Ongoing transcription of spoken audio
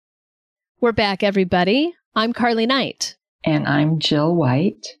We're back, everybody. I'm Carlye Knight. And I'm Jill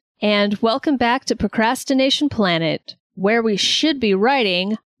White. And welcome back to Procrastination Planet, where we should be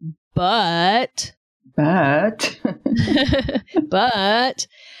writing, but I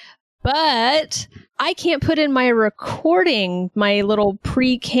can't put in my recording, my little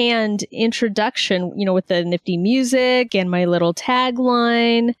pre-canned introduction, with the nifty music and my little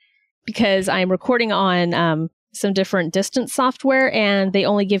tagline, because I'm recording on some different distance software, and they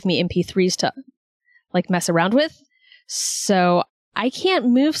only give me MP3s to mess around with. So I can't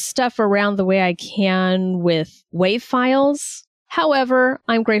move stuff around the way I can with WAV files. However,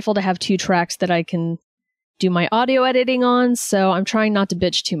 I'm grateful to have 2 tracks that I can do my audio editing on, so I'm trying not to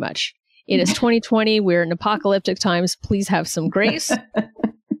bitch too much. It is 2020. We're in apocalyptic times. Please have some grace.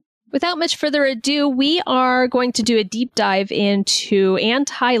 Without much further ado, we are going to do a deep dive into Ann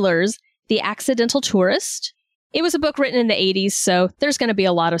Tyler's The Accidental Tourist. It was a book written in the 80s, so there's going to be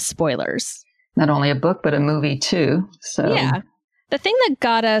a lot of spoilers. Not only a book, but a movie too. So yeah. The thing that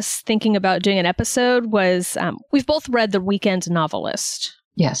got us thinking about doing an episode was we've both read The Weekend Novelist.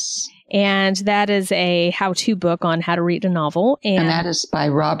 Yes. And that is a how-to book on how to read a novel. And that is by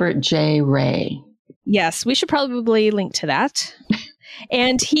Robert J. Ray. Yes, we should probably link to that.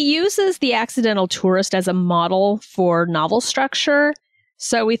 And he uses The Accidental Tourist as a model for novel structure.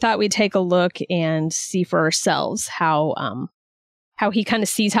 So we thought we'd take a look and see for ourselves how he kind of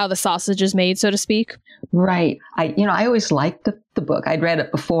sees how the sausage is made, so to speak. Right. I always liked the book. I'd read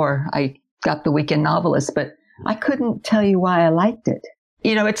it before I got The Weekend Novelist, but I couldn't tell you why I liked it.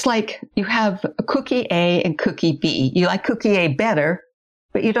 It's like you have a cookie A and cookie B. You like cookie A better,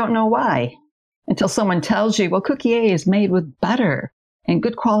 but you don't know why until someone tells you, well, cookie A is made with butter and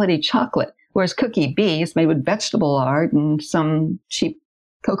good quality chocolate, whereas cookie B is made with vegetable lard and some cheap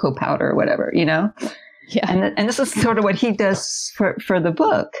cocoa powder or whatever, Yeah. And this is sort of what he does for the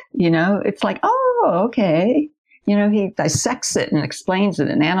book, It's like, oh, okay. He dissects it and explains it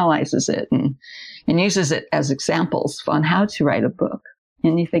and analyzes it and uses it as examples on how to write a book.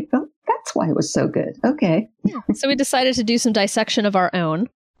 And you think, oh, that's why it was so good. Okay. Yeah. So we decided to do some dissection of our own.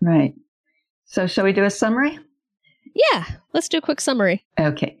 Right. So shall we do a summary? Yeah. Let's do a quick summary.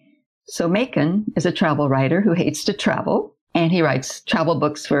 Okay. So Macon is a travel writer who hates to travel, and he writes travel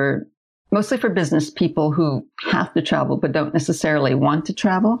books mostly for business people who have to travel but don't necessarily want to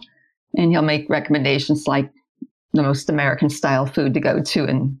travel. And he'll make recommendations like the most American style food to go to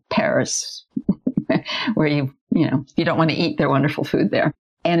in Paris, where you don't want to eat their wonderful food there.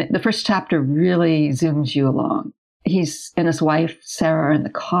 And the first chapter really zooms you along. He's and his wife, Sarah, are in the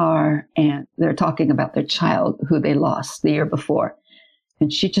car, and they're talking about their child who they lost the year before.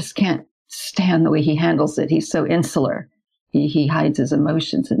 And she just can't stand the way he handles it. He's so insular. He hides his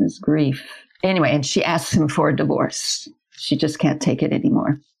emotions and his grief. Anyway, and she asks him for a divorce. She just can't take it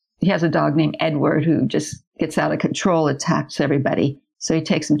anymore. He has a dog named Edward who just gets out of control, attacks everybody. So he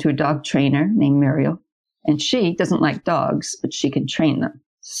takes him to a dog trainer named Muriel. And she doesn't like dogs, but she can train them.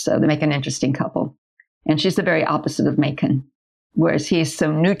 So they make an interesting couple. And she's the very opposite of Macon. Whereas he's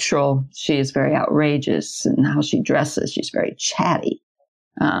so neutral, she is very outrageous in how she dresses. She's very chatty.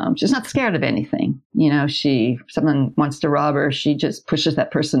 She's not scared of anything. Someone wants to rob her, she just pushes that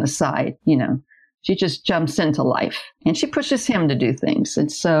person aside. She just jumps into life, and she pushes him to do things.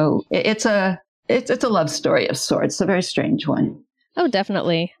 And so it's a love story of sorts, a very strange one. Oh,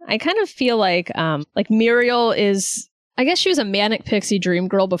 definitely. I kind of feel like Muriel is, I guess she was a Manic Pixie Dream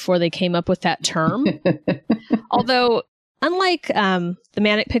Girl before they came up with that term. Although, unlike the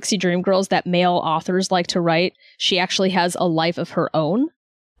Manic Pixie Dream Girls that male authors like to write, she actually has a life of her own.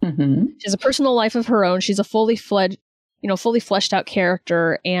 Mm-hmm. She has a personal life of her own. She's a fully fleshed out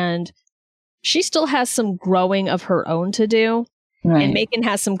character, and she still has some growing of her own to do. Right. And Macon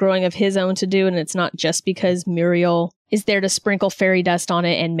has some growing of his own to do, and it's not just because Muriel is there to sprinkle fairy dust on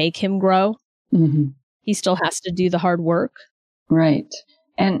it and make him grow. Mm-hmm. He still has to do the hard work. Right.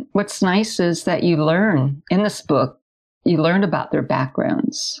 And what's nice is that you learn in this book, you learn about their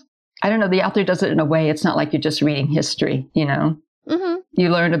backgrounds. I don't know, the author does it in a way, it's not like you're just reading history, Mm-hmm. You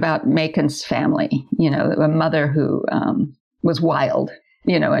learn about Macon's family, a mother who was wild,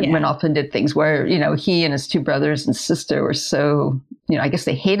 and went off and did things where, he and his 2 brothers and sister were so, I guess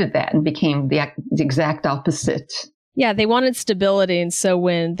they hated that and became the exact opposite. Yeah, they wanted stability. And so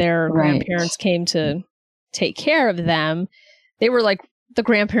when their grandparents came to take care of them, they were like, the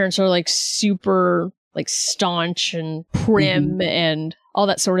grandparents are like super like staunch and prim and all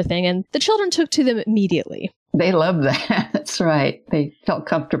that sort of thing. And the children took to them immediately. They loved that. That's right. They felt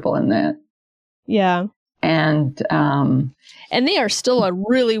comfortable in that. Yeah. And they are still a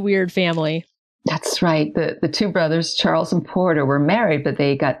really weird family. That's right. The two brothers, Charles and Porter, were married, but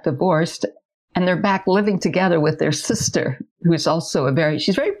they got divorced, and they're back living together with their sister, who's also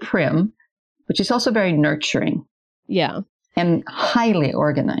she's very prim, but she's also very nurturing. Yeah. And highly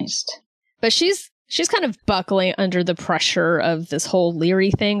organized. But she's kind of buckling under the pressure of this whole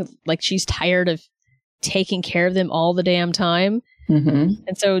Leary thing. Like, she's tired of taking care of them all the damn time. Mm-hmm.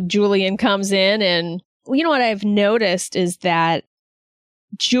 And so Julian comes in, and you know what I've noticed is that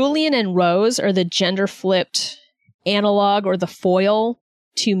Julian and Rose are the gender flipped analog or the foil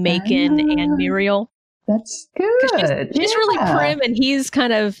to Macon and Muriel. That's good. She's really prim, and he's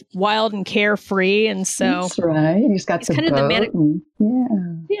kind of wild and carefree, and so that's right. He's kind of the manic.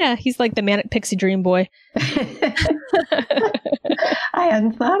 Yeah, he's like the Manic Pixie Dream boy. I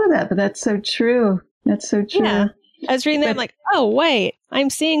hadn't thought of that, but that's so true. That's so true. Yeah. I was reading that, I'm like, oh wait,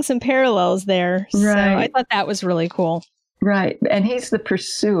 I'm seeing some parallels there. Right. So I thought that was really cool. Right, and he's the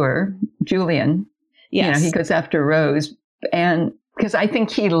pursuer, Julian. Yes, he goes after Rose, and because I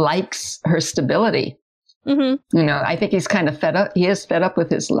think he likes her stability. Mm-hmm. I think he's kind of fed up. He is fed up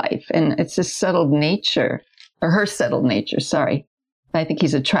with his life, and it's his settled nature, or her settled nature. Sorry, I think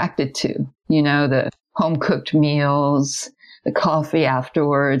he's attracted to. The home cooked meals, the coffee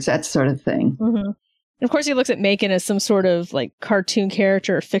afterwards, that sort of thing. Mm-hmm. And of course, he looks at Macon as some sort of like cartoon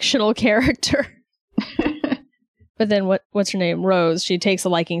character, or fictional character. But then what's her name? Rose. She takes a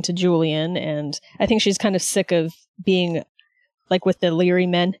liking to Julian, and I think she's kind of sick of being like with the Leary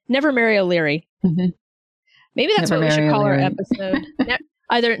men. Never marry a Leary. Mm-hmm. Maybe that's what we should call our episode.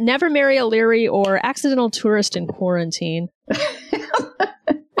 Either Never Marry a Leary or Accidental Tourist in Quarantine.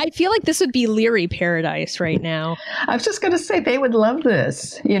 I feel like this would be Leary paradise right now. I was just going to say, they would love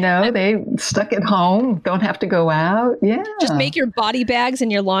this. They stuck at home, don't have to go out. Yeah. Just make your body bags in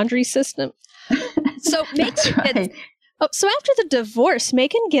your laundry system. So Macon so after the divorce,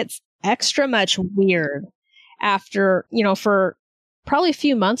 Macon gets extra much weird after, for probably a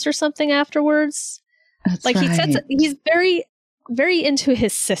few months or something afterwards. That's right. He's very, very into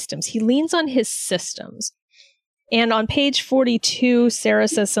his systems. He leans on his systems. And on page 42, Sarah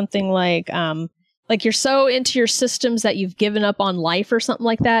says something like you're so into your systems that you've given up on life or something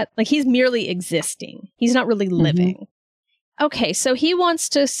like that. Like, he's merely existing. He's not really living. Mm-hmm. Okay, so he wants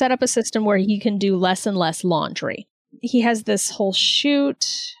to set up a system where he can do less and less laundry. He has this whole chute.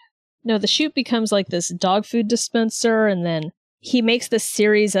 No, the chute becomes like this dog food dispenser, and then he makes this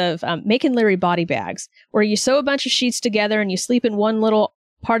series of Macon Leary body bags where you sew a bunch of sheets together and you sleep in one little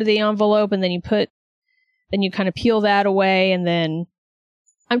part of the envelope, and then you kind of peel that away, and then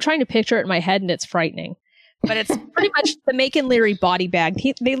I'm trying to picture it in my head, and it's frightening. But it's pretty much the Macon Leary body bag.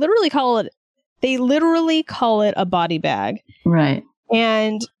 They literally call it a body bag. Right.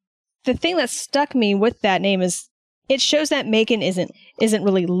 And the thing that stuck me with that name is it shows that Macon isn't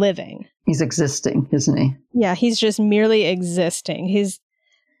really living. He's existing, isn't he? Yeah, he's just merely existing. He's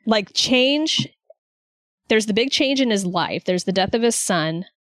like change. There's the big change in his life. There's the death of his son.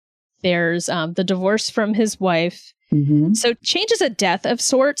 There's the divorce from his wife. Mm-hmm. So change is a death of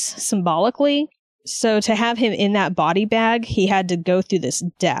sorts, symbolically. So to have him in that body bag, he had to go through this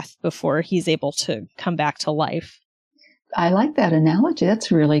death before he's able to come back to life. I like that analogy.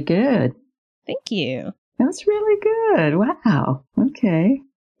 That's really good. Thank you. That's really good. Wow. Okay.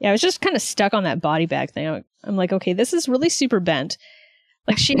 Yeah, I was just kind of stuck on that body bag thing. I'm like, okay, this is really super bent.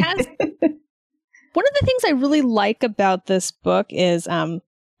 Like, she has... One of the things I really like about this book is Ann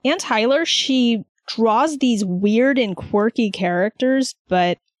Tyler, she draws these weird and quirky characters,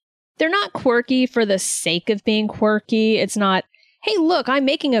 but they're not quirky for the sake of being quirky. It's not, hey, look, I'm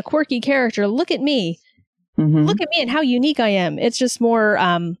making a quirky character. Look at me. Mm-hmm. Look at me and how unique I am. It's just more,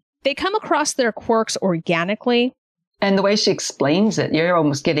 they come across their quirks organically. And the way she explains it, you're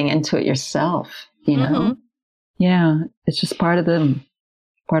almost getting into it yourself, Mm-hmm. Yeah, it's just part of them,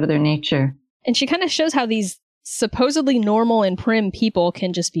 part of their nature. And she kind of shows how these supposedly normal and prim people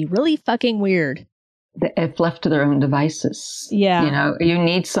can just be really fucking weird. If left to their own devices. Yeah. You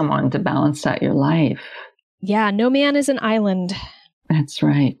need someone to balance out your life. Yeah, no man is an island. That's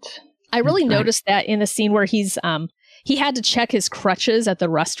right. I really noticed that in the scene where he had to check his crutches at the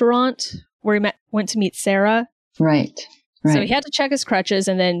restaurant where he went to meet Sarah. Right. So he had to check his crutches,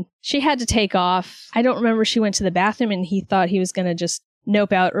 and then she had to take off. I don't remember if she went to the bathroom and he thought he was going to just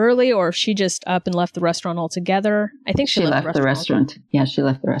nope out early, or if she just up and left the restaurant altogether. I think she left the restaurant. Yeah, she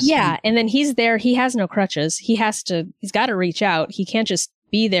left the restaurant. Yeah, and then he's there. He has no crutches. He's got to reach out. He can't just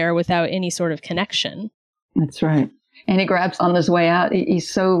be there without any sort of connection. That's right. And he grabs on his way out. He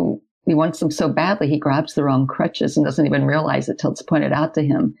wants them so badly, he grabs the wrong crutches and doesn't even realize it till it's pointed out to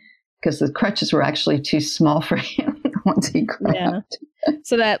him, because the crutches were actually too small for him. once he grabbed. Yeah.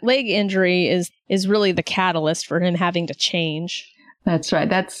 So that leg injury is really the catalyst for him having to change. That's right.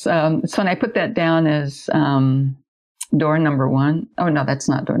 That's it's funny. I put that down as door number 1. Oh no, that's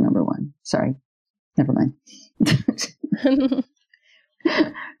not door number 1. Sorry, never mind.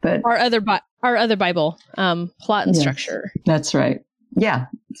 But our other Bible plot and structure. That's right. Yeah.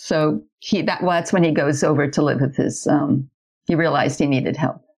 So that's when he goes over to live with his. He realized he needed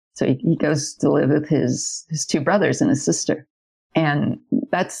help, so he goes to live with his 2 brothers and his sister, and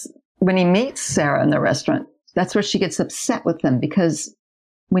that's when he meets Sarah in the restaurant. That's where she gets upset with him, because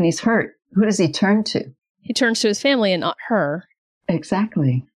when he's hurt, who does he turn to? He turns to his family and not her.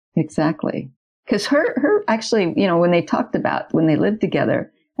 Exactly. Because her actually, when they talked about when they lived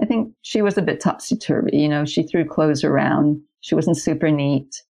together, I think she was a bit topsy-turvy. She threw clothes around. She wasn't super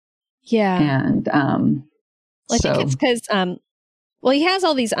neat. Yeah. And I think it's because, he has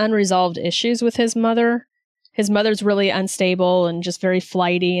all these unresolved issues with his mother. His mother's really unstable and just very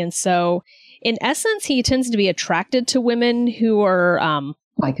flighty. And so, in essence, he tends to be attracted to women who are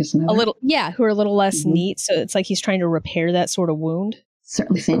like his mother? who are a little less neat. So it's like he's trying to repair that sort of wound.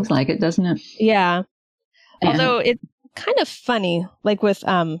 Certainly seems like it, doesn't it? Yeah. Although it's kind of funny, like with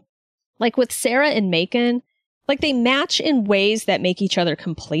Sarah and Macon, like they match in ways that make each other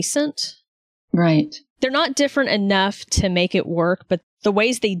complacent. Right. They're not different enough to make it work, but the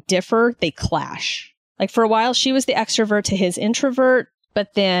ways they differ, they clash. Like for a while, she was the extrovert to his introvert,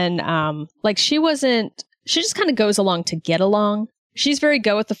 but then she just kind of goes along to get along. She's very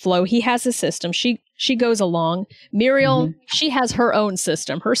go with the flow. He has a system. She goes along. Muriel, she has her own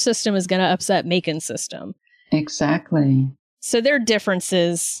system. Her system is going to upset Macon's system. Exactly. So their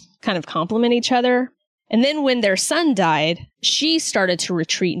differences kind of complement each other. And then when their son died, she started to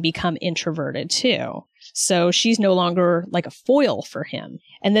retreat and become introverted too. So she's no longer like a foil for him.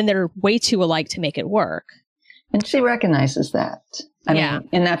 And then they're way too alike to make it work. And she recognizes that. I mean,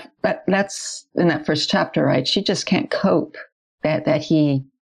 in that's in that first chapter, right? She just can't cope that he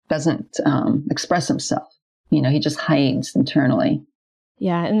doesn't express himself. He just hides internally.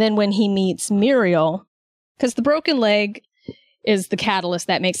 Yeah. And then when he meets Muriel, because the broken leg is the catalyst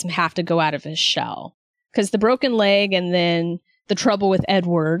that makes him have to go out of his shell. Because the broken leg and then the trouble with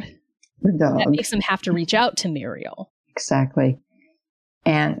Edward, that makes him have to reach out to Muriel. Exactly.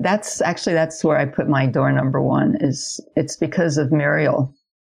 And that's where I put my door number 1 it's because of Muriel.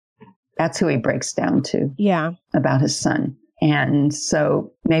 That's who he breaks down to. Yeah. About his son. And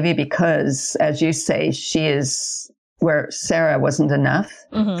so maybe because, as you say, she is where Sarah wasn't enough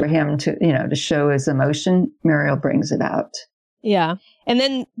for him to show his emotion, Muriel brings it out. Yeah. And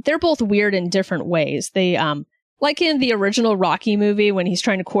then they're both weird in different ways. They, like in the original Rocky movie when he's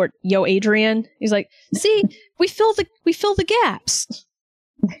trying to court Yo Adrian, he's like, see, we fill the gaps.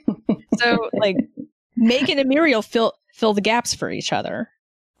 So like Macon and Muriel fill the gaps for each other.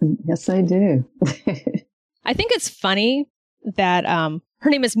 Yes, I do. I think it's funny that her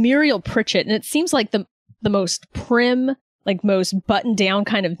name is Muriel Pritchett, and it seems like the most prim, like most buttoned down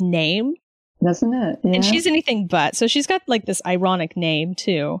kind of name. Doesn't it? Yeah. And she's anything but. So she's got like this ironic name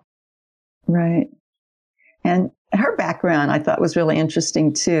too. Right. And her background I thought was really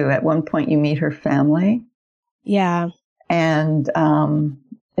interesting too. At one point you meet her family. Yeah. And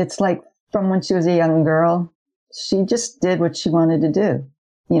it's like from when she was a young girl, she just did what she wanted to do.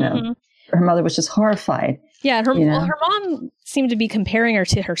 Her mother was just horrified. Yeah, her mom seemed to be comparing her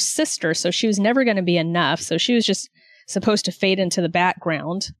to her sister, so she was never going to be enough. So she was just supposed to fade into the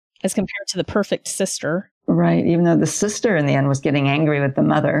background as compared to the perfect sister. Right, even though the sister in the end was getting angry with the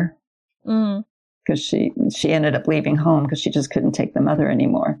mother because she ended up leaving home because she just couldn't take the mother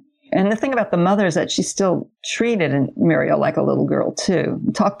anymore. And the thing about the mother is that she still treated Muriel like a little girl too,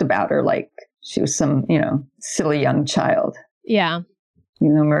 and talked about her like she was some, silly young child. Yeah.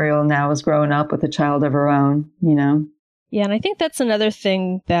 Muriel now is growing up with a child of her own, Yeah, and I think that's another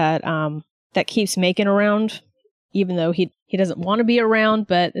thing that that keeps Macon around, even though he doesn't want to be around,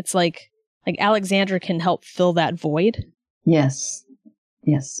 but it's like Alexander can help fill that void. Yes,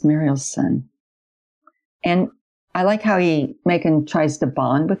 Muriel's son. And I like how Macon tries to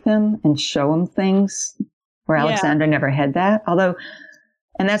bond with him and show him things where Alexander never had that.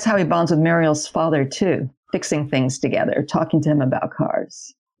 And that's how he bonds with Muriel's father too. Fixing things together, talking to him about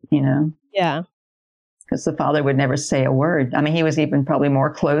cars, Yeah. Because the father would never say a word. I mean, he was even probably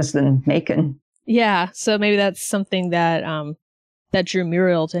more closed than Macon. Yeah. So maybe that's something that that drew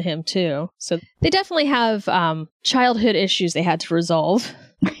Muriel to him too. So they definitely have childhood issues they had to resolve.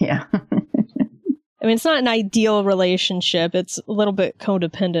 Yeah. I mean, it's not an ideal relationship. It's a little bit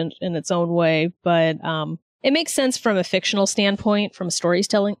codependent in its own way, but it makes sense from a fictional standpoint, from a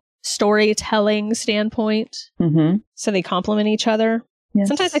storytelling storytelling standpoint. Mm-hmm. So they complement each other. Yes.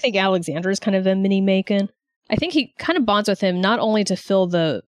 Sometimes I think Alexander is kind of a mini Macon. I think he kind of bonds with him not only to fill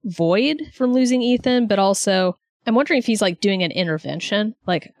the void from losing Ethan, but also I'm wondering if he's like doing an intervention.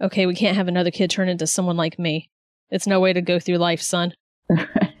 Like, okay, we can't have another kid turn into someone like me. It's no way to go through life, son.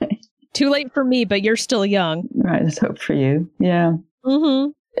 Right. Too late for me, but you're still young. Right. There's hope for you. Yeah.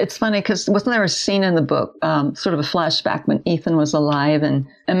 Mm-hmm. It's funny because wasn't there a scene in the book, sort of a flashback when Ethan was alive and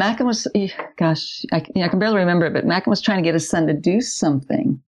Macon was, gosh, I can barely remember it, but Macon was trying to get his son to do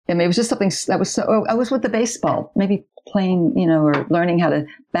something. And it was just something that was so, I was with the baseball, maybe playing, or learning how to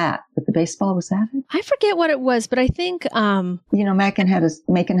bat with the baseball. Was that it? I forget what it was, but I think, Macon had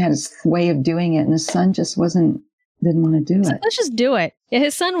his way of doing it and his son just didn't want to do it. Let's just do it. Yeah,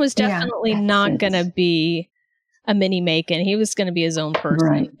 his son was definitely not going to be a mini Macon. He was going to be his own person.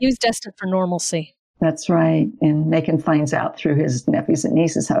 Right. He was destined for normalcy. That's right. And Macon finds out through his nephews and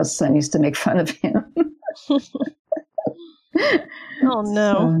nieces how his son used to make fun of him. Oh,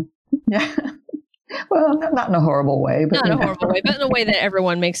 no. So, yeah. Well, not in a horrible way. But, not in a horrible way, but in a way that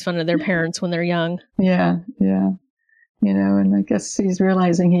everyone makes fun of their parents when they're young. Yeah, yeah. And I guess he's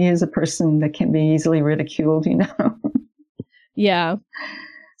realizing he is a person that can be easily ridiculed, Yeah.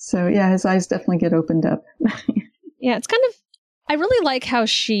 So, yeah, his eyes definitely get opened up. Yeah, it's kind of, I really like how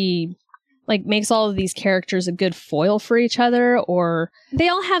she makes all of these characters a good foil for each other, or they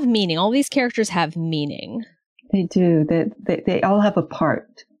all have meaning. All these characters have meaning. They do. They all have a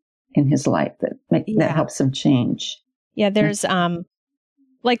part in his life that helps him change. Yeah, there's,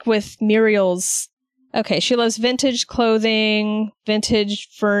 like with Muriel's, okay, she loves vintage clothing, vintage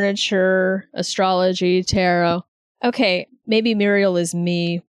furniture, astrology, tarot. Okay, maybe Muriel is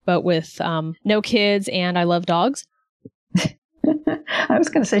me, but with no kids and I love dogs. I was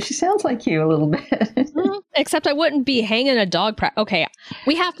going to say, she sounds like you a little bit. Except I wouldn't be hanging a dog. Okay,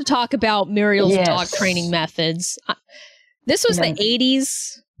 we have to talk about Muriel's dog training methods. This was the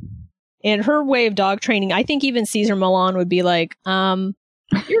 80s, and her way of dog training, I think even Cesar Millan would be like,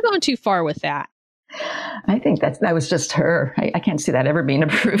 you're going too far with that. I think that was just her. I can't see that ever being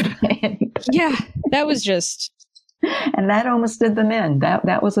approved by anybody. Yeah, that was just... And that almost did them in.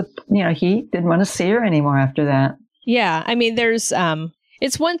 That was he didn't want to see her anymore after that. Yeah, I mean, there's,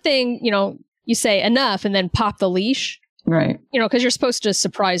 it's one thing, you say enough and then pop the leash. Right. Because you're supposed to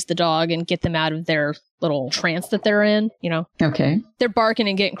surprise the dog and get them out of their little trance that they're in, Okay. They're barking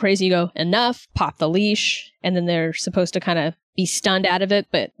and getting crazy. You go, enough, pop the leash. And then they're supposed to kind of be stunned out of it.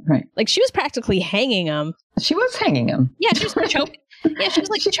 But she was practically hanging them. She was hanging them. Yeah, she was choking. Yeah, she was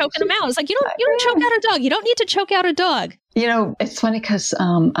choking them out. It's like, you don't choke out a dog. You don't need to choke out a dog. It's funny because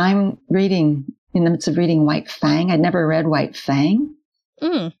I'm reading, in the midst of reading White Fang. I'd never read White Fang.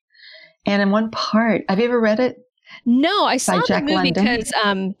 Mm. And in one part, have you ever read it? No, I saw the movie London? because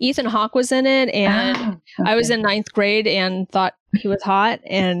Ethan Hawke was in it, and I was in 9th grade and thought he was hot,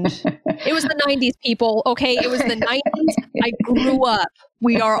 and it was the 90s, people. Okay, it was the 90s. I grew up.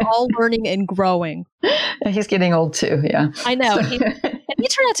 We are all learning and growing. He's getting old too, yeah. I know. And he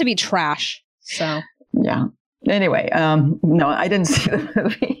turned out to be trash, so. Yeah. Anyway, no, I didn't see the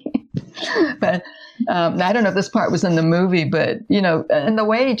movie. But I don't know if this part was in the movie, but, and the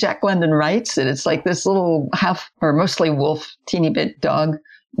way Jack London writes it, it's like this little half or mostly wolf, teeny bit dog,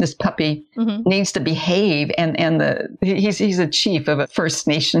 this puppy needs to behave. And he's a chief of a First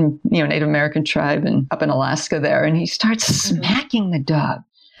Nation, Native American tribe and up in Alaska there. And he starts smacking the dog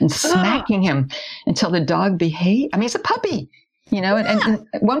and smacking him until the dog behaves. I mean, it's a puppy. And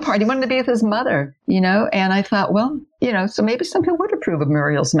at one part he wanted to be with his mother, and I thought, well, so maybe some people would approve of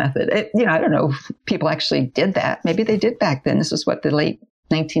Muriel's method. I don't know if people actually did that. Maybe they did back then. This was the late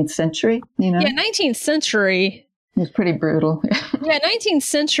 19th century, Yeah, 19th century. It was pretty brutal. Yeah, 19th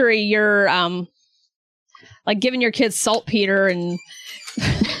century, you're giving your kids saltpeter and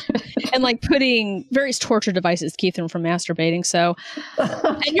putting various torture devices to keep them from masturbating. So,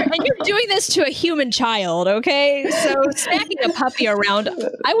 and you're doing this to a human child, okay? So smacking a puppy around,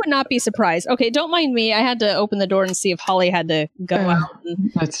 I would not be surprised. Okay, don't mind me. I had to open the door and see if Holly had to go out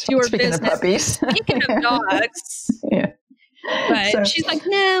and do her business. Of puppies. Speaking of dogs. Yeah. But she's like,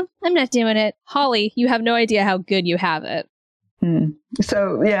 no, I'm not doing it. Holly, you have no idea how good you have it.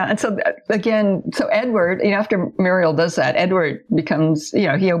 So, yeah. And so again, Edward, after Muriel does that, Edward becomes,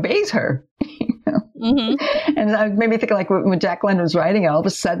 he obeys her. And that made me think when Jack London was writing, all of a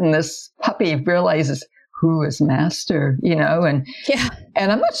sudden this puppy realizes who is master, and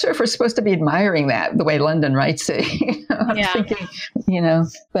I'm not sure if we're supposed to be admiring that the way London writes it. I'm thinking,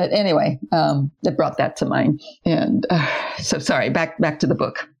 but anyway, it brought that to mind. And so sorry, back to the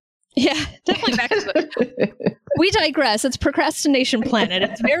book. Yeah, definitely back to the book. We digress. It's Procrastination Planet.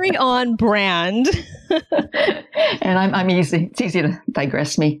 It's very on brand. And I'm easy. It's easy to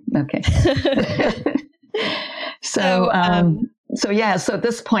digress me. Okay. So at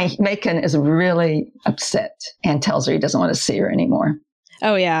this point, Macon is really upset and tells her he doesn't want to see her anymore.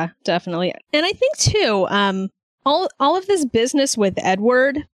 Oh, yeah, definitely. And I think, too, all of this business with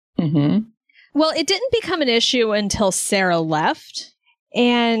Edward, well, it didn't become an issue until Sarah left.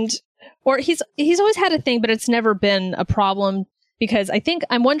 Or he's always had a thing, but it's never been a problem because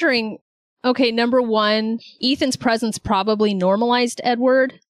I'm wondering, okay, number one, Ethan's presence probably normalized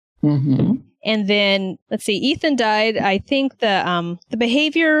Edward. And then, let's see, Ethan died. I think the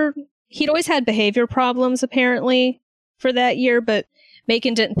behavior, he'd always had behavior problems, apparently, for that year, but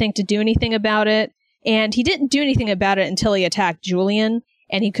Macon didn't think to do anything about it. And he didn't do anything about it until he attacked Julian,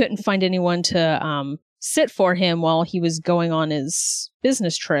 and he couldn't find anyone to sit for him while he was going on his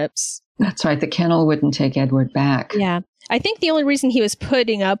business trips. That's right. The kennel wouldn't take Edward back. Yeah. I think the only reason he was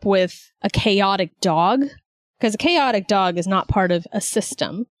putting up with a chaotic dog, because a chaotic dog is not part of a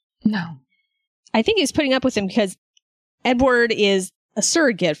system. No. I think he's putting up with him because Edward is a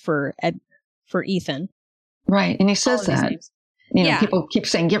surrogate for Ethan. Right. And he says that. People keep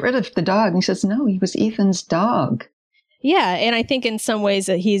saying, get rid of the dog. And he says, no, he was Ethan's dog. Yeah. And I think in some ways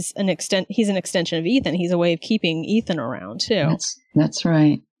that he's an extension of Ethan. He's a way of keeping Ethan around, too. That's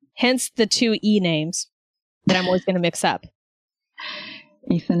right. Hence the two E names that I'm always going to mix up.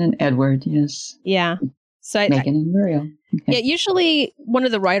 Ethan and Edward, yes. Yeah. So Megan and Muriel. Okay. Yeah, usually one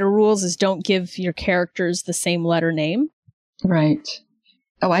of the writer rules is don't give your characters the same letter name. Right.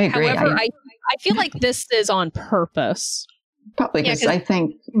 Oh, I agree. However, I feel like this is on purpose. Probably because I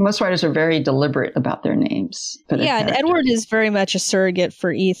think most writers are very deliberate about their names. And Edward is very much a surrogate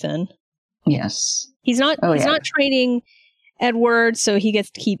for Ethan. Yes. He's not training Edward, so he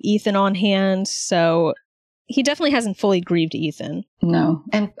gets to keep Ethan on hand. So he definitely hasn't fully grieved Ethan. No.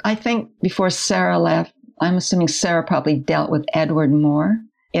 And I think before Sarah left, I'm assuming Sarah probably dealt with Edward more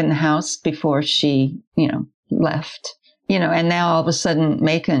in the house before she, left. And now all of a sudden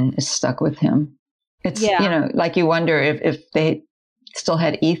Macon is stuck with him. It's, like you wonder if they still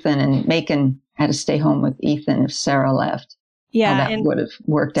had Ethan and Macon had to stay home with Ethan if Sarah left. Yeah. How that would have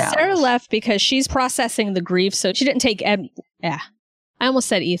worked out. Sarah left because she's processing the grief. So she didn't take I almost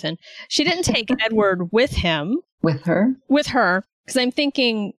said Ethan. She didn't take Edward with him. With her? With her. Because I'm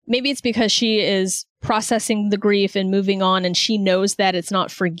thinking maybe it's because she is processing the grief and moving on, and she knows that it's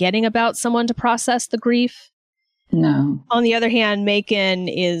not forgetting about someone to process the grief. No. On the other hand, Macon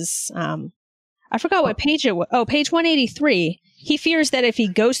is, I forgot what page it was. Oh, page 183. He fears that if he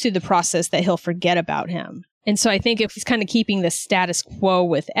goes through the process that he'll forget about him. And so I think if he's kind of keeping the status quo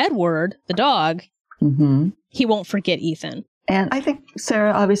with Edward, the dog, he won't forget Ethan. And I think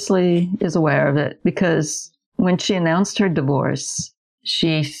Sarah obviously is aware of it because when she announced her divorce,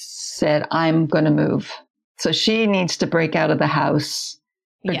 she said, I'm going to move. So she needs to break out of the house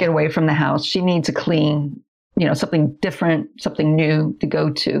or get away from the house. She needs a clean, something different, something new to go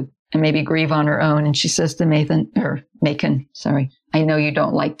to and maybe grieve on her own. And she says to Macon, I know you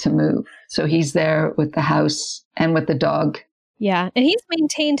don't like to move. So he's there with the house and with the dog. Yeah. And he's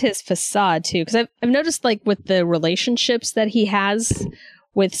maintained his facade too. Because I've noticed with the relationships that he has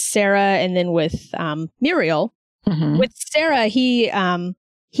with Sarah and then with Muriel. With Sarah, he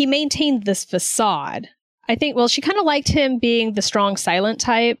maintained this facade. I think, she kind of liked him being the strong, silent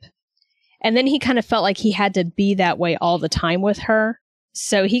type. And then he kind of felt like he had to be that way all the time with her.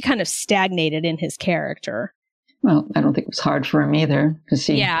 So he kind of stagnated in his character. Well, I don't think it was hard for him either.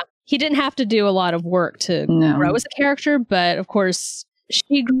 He didn't have to do a lot of work to grow as a character. But of course,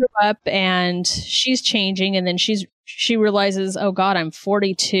 she grew up and she's changing. And then she realizes, oh God, I'm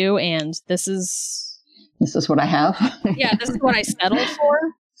 42 and this is what I have. This is what I settled for.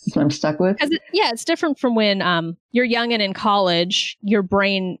 This is what I'm stuck with. It's different from when you're young and in college, your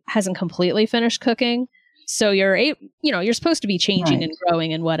brain hasn't completely finished cooking. So you're supposed to be changing and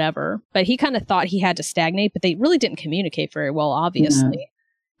growing and whatever. But he kind of thought he had to stagnate, but they really didn't communicate very well, obviously. No.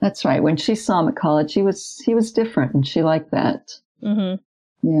 That's right. When she saw him at college, he was different and she liked that.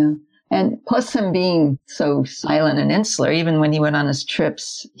 Yeah. And plus him being so silent and insular, even when he went on his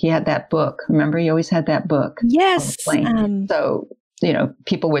trips, he had that book. Remember, he always had that book. Yes. So,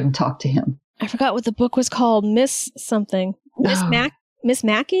 people wouldn't talk to him. I forgot what the book was called. Miss something. Miss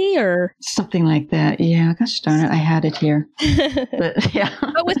Mackey or something like that. Yeah. Gosh darn it. I had it here.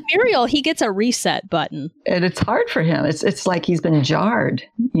 But with Muriel, he gets a reset button. And it's hard for him. It's like he's been jarred.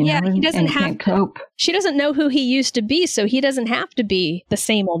 He doesn't can't cope. She doesn't know who he used to be, so he doesn't have to be the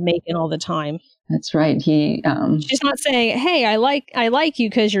same old Macon all the time. That's right. She's not saying, hey, I like you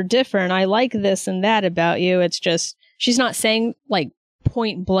because you're different. I like this and that about you. It's just, she's not saying like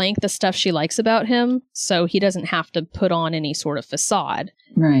point blank the stuff she likes about him. So he doesn't have to put on any sort of facade.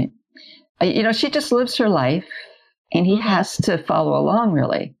 Right. She just lives her life and he has to follow along,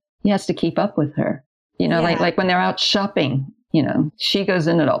 really. He has to keep up with her. Like when they're out shopping, she goes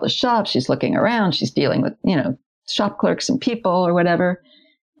in at all the shops. She's looking around. She's dealing with, shop clerks and people or whatever.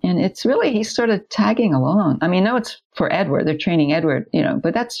 And it's really, he's sort of tagging along. I mean, no, it's for Edward. They're training Edward,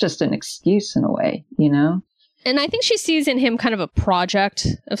 but that's just an excuse in a way, And I think she sees in him kind of a project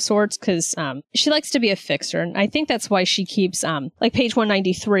of sorts because she likes to be a fixer. And I think that's why she keeps, like page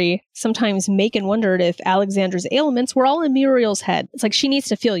 193, sometimes Macon wondered if Alexander's ailments were all in Muriel's head. It's like she needs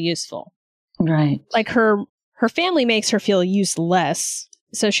to feel useful. Right. Like her family makes her feel useless.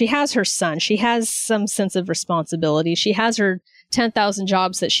 So she has her son. She has some sense of responsibility. She has her 10,000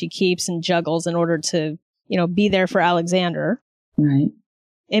 jobs that she keeps and juggles in order to, be there for Alexander. Right.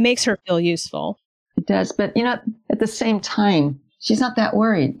 It makes her feel useful. It does. But, at the same time, she's not that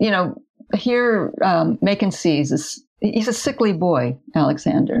worried. Here, Macon sees he's a sickly boy,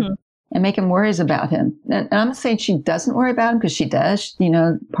 Alexander, and Macon worries about him. And I'm not saying she doesn't worry about him because she does.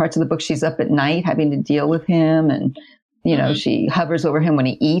 Parts of the book, she's up at night having to deal with him. And, she hovers over him when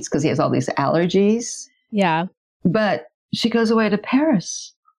he eats because he has all these allergies. Yeah. But she goes away to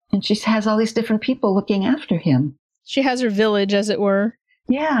Paris and she has all these different people looking after him. She has her village, as it were.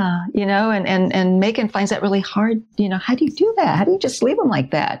 Yeah, and Macon finds that really hard. How do you do that? How do you just leave him like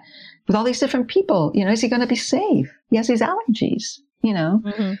that with all these different people? Is he going to be safe? He has these allergies,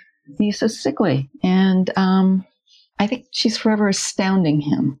 He's so sickly. And I think she's forever astounding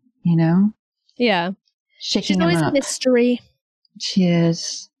him, Yeah. Shaking She's always him up. a mystery. She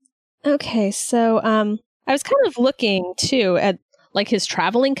is. Okay, so I was kind of looking, too, at like his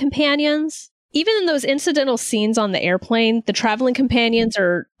traveling companions. Even in those incidental scenes on the airplane, the traveling companions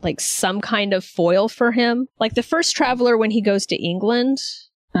are like some kind of foil for him. Like the first traveler when he goes to England,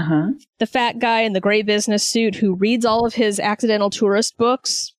 the fat guy in the gray business suit who reads all of his accidental tourist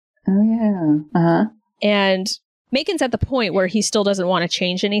books. Oh, yeah. And Macon's at the point where he still doesn't want to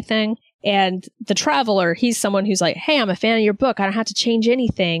change anything. And the traveler, he's someone who's like, hey, I'm a fan of your book. I don't have to change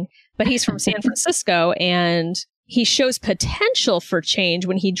anything. But he's from San Francisco and he shows potential for change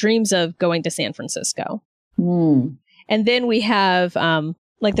when he dreams of going to San Francisco. And then we have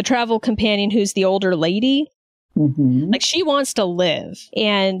like the travel companion who's the older lady. Like she wants to live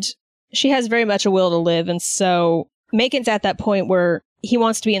and she has very much a will to live. And so Macon's at that point where he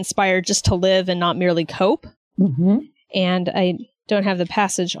wants to be inspired just to live and not merely cope. And I don't have the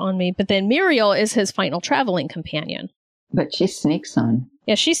passage on me, but then Muriel is his final traveling companion. But she sneaks on.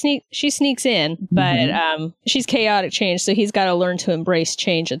 Yeah, she sneaks in, but she's chaotic change, so he's got to learn to embrace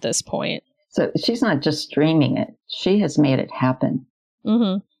change at this point. So she's not just dreaming it. She has made it happen.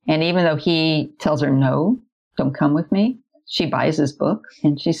 And even though he tells her, no, don't come with me, she buys his book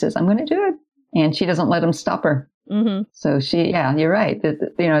and she says, I'm going to do it. And she doesn't let him stop her. So you're right.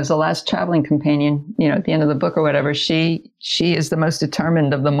 As the last traveling companion, at the end of the book or whatever, she is the most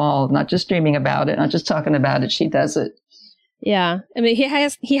determined of them all, not just dreaming about it, not just talking about it. She does it. Yeah. I mean,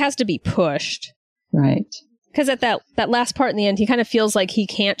 he has to be pushed. Right. Because at that last part in the end, he kind of feels like he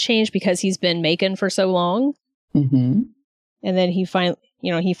can't change because he's been Macon for so long. And then he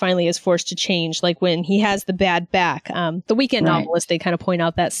finally is forced to change. Like when he has the bad back, the Weekend Novelist, they kind of point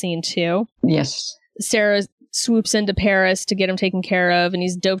out that scene too. Yes. Sarah swoops into Paris to get him taken care of, and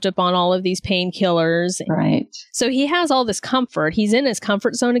he's doped up on all of these painkillers. Right. So he has all this comfort. He's in his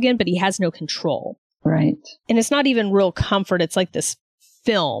comfort zone again, but he has no control. Right. And it's not even real comfort. It's like this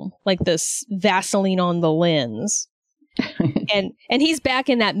film, like this Vaseline on the lens. and he's back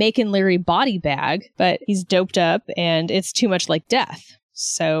in that Macon Leary body bag, but he's doped up and it's too much like death.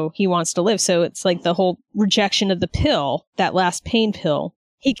 So he wants to live. So it's like the whole rejection of the pill, that last pain pill.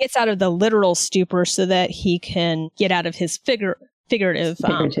 He gets out of the literal stupor so that he can get out of his figurative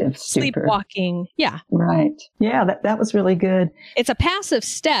sleepwalking. Yeah. Right. Yeah, that was really good. It's a passive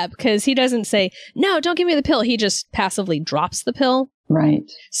step because he doesn't say, no, don't give me the pill. He just passively drops the pill.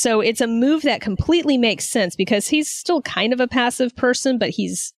 Right. So it's a move that completely makes sense because he's still kind of a passive person, but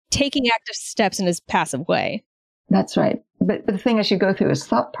he's taking active steps in his passive way. That's right. But the thing is, you go through his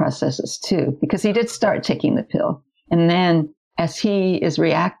thought processes too, because he did start taking the pill. And then as he is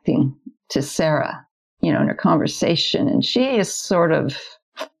reacting to Sarah, in her conversation, and she is sort of,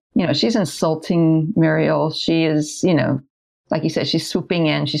 she's insulting Muriel. She is, like you said, she's swooping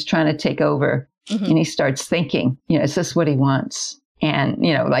in, she's trying to take over. And he starts thinking, is this what he wants? And,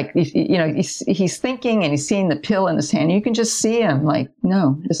 he's thinking and he's seeing the pill in his hand. You can just see him like,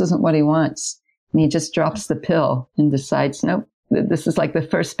 no, this isn't what he wants. And he just drops the pill and decides, nope, this is like the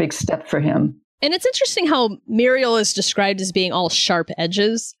first big step for him. And it's interesting how Muriel is described as being all sharp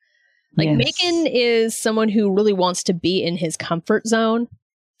edges. Like, Yes. Macon is someone who really wants to be in his comfort zone.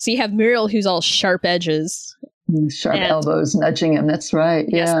 So you have Muriel, who's all sharp edges. Sharp elbows nudging him. That's right.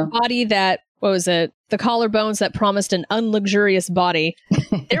 Yes, Yeah. the body that, what was it? The collarbones that promised an unluxurious body.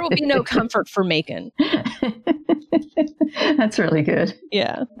 There will be no comfort for Macon. That's really good.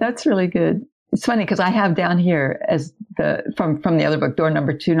 Yeah. That's really good. It's funny because I have down here as from the other book, door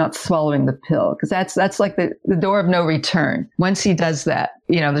number 2, not swallowing the pill, because that's like the door of no return. Once he does that,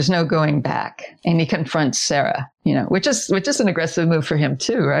 there's no going back, and he confronts Sarah, which is an aggressive move for him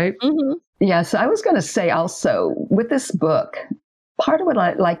too, right? Mm-hmm. Yeah. So I was going to say also with this book, part of what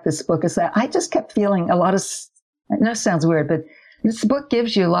I like this book is that I just kept feeling a lot of, I know it sounds weird, but this book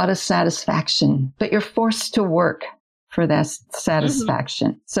gives you a lot of satisfaction, but you're forced to work for that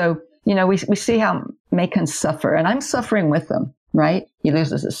satisfaction. Mm-hmm. So, we see how Macon suffer, and I'm suffering with him, right? He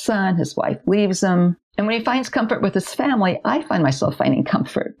loses his son, his wife leaves him. And when he finds comfort with his family, I find myself finding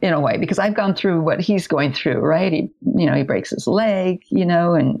comfort in a way, because I've gone through what he's going through, right? He breaks his leg,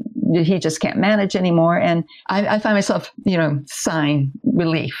 and he just can't manage anymore. And I find myself, sighing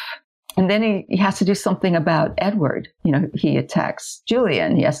relief. And then he has to do something about Edward. He attacks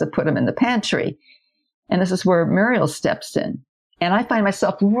Julian. He has to put him in the pantry. And this is where Muriel steps in. And I find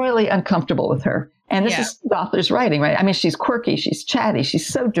myself really uncomfortable with her. And this is the author's writing, right? I mean, she's quirky, she's chatty, she's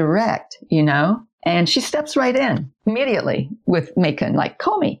so direct, and she steps right in immediately with Macon, like,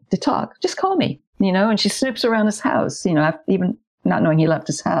 call me to talk, just call me, and she snoops around his house, even not knowing he left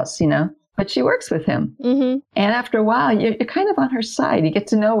his house, but she works with him. Mm-hmm. And after a while, you're kind of on her side. You get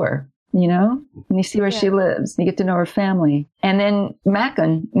to know her, and you see where she lives, and you get to know her family. And then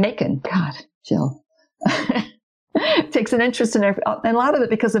Macon, God, Jill. takes an interest in every, and a lot of it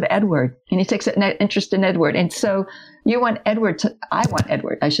because of Edward, and he takes an interest in Edward. And so I want Edward,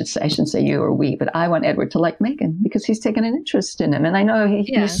 I should say, I shouldn't say you or we, but I want Edward to like Macon because he's taken an interest in him. And I know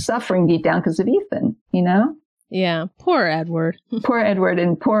he's suffering deep down because of Ethan, Yeah, poor Edward. Poor Edward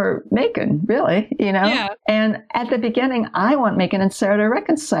and poor Macon, really, Yeah. And at the beginning, I want Macon and Sarah to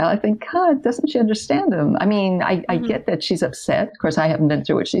reconcile. I think, God, doesn't she understand him? I mean, I get that she's upset. Of course, I haven't been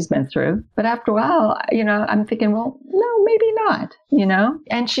through what she's been through. But after a while, I'm thinking, well, no, maybe not,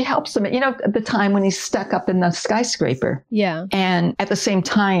 And she helps him, at the time when he's stuck up in the skyscraper. Yeah. And at the same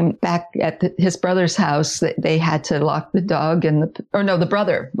time, back at his brother's house, they had to lock the dog in the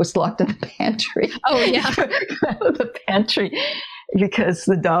brother was locked in the pantry. Oh, yeah. Out of the pantry because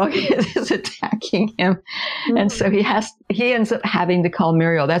the dog is attacking him. Mm-hmm. And so he ends up having to call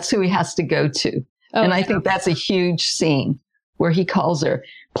Muriel. That's who he has to go to. Oh, and I think that's a huge scene where he calls her.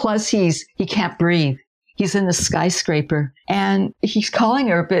 Plus he can't breathe. He's in the skyscraper and he's calling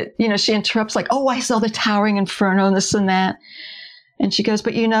her, but she interrupts like, oh, I saw the towering inferno and this and that. And she goes,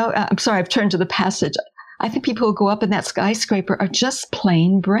 but I'm sorry, I've turned to the passage. I think people who go up in that skyscraper are just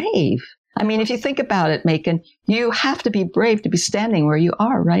plain brave. I mean, if you think about it, Macon, you have to be brave to be standing where you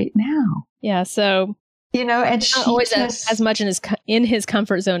are right now. Yeah. So, and she's not always as much in his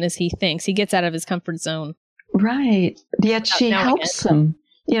comfort zone as he thinks. He gets out of his comfort zone. Right. Yet she helps him,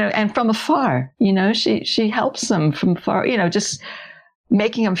 and from afar, she helps him from far, just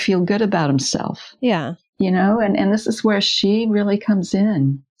making him feel good about himself. Yeah. And this is where she really comes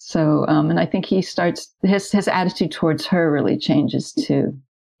in. So, and I think he starts, his attitude towards her really changes too.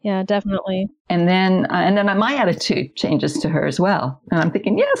 Yeah, definitely. And then my attitude changes to her as well. And I'm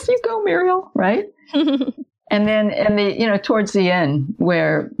thinking, yes, you go, Muriel, right? And then, towards the end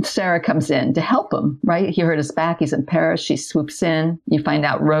where Sarah comes in to help him, right? He hurt his back. He's in Paris. She swoops in. You find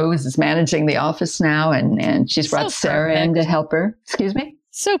out Rose is managing the office now, and she's brought Sarah in to help her. Excuse me?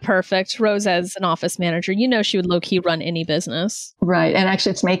 So perfect. Rose as an office manager. She would low-key run any business. Right. And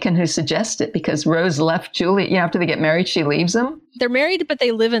actually, it's Macon who suggests it because Rose left Julie. After they get married, she leaves him. They're married, but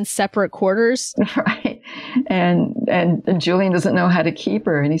they live in separate quarters. Right. And Julian doesn't know how to keep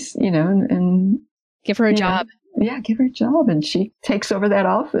her. And he's, and give her a job. Yeah, give her a job. And she takes over that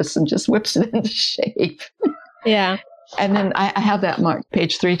office and just whips it into shape. Yeah. And then I have that marked,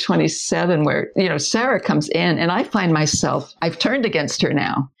 page 327, where, Sarah comes in and I find myself, I've turned against her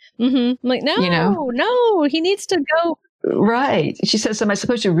now. Mm-hmm. I'm like, no, he needs to go. Right. She says to him, I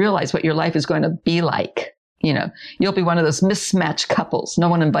suppose you realize what your life is going to be like. You'll be one of those mismatched couples. No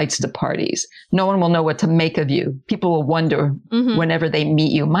one invites to parties. No one will know what to make of you. People will wonder whenever they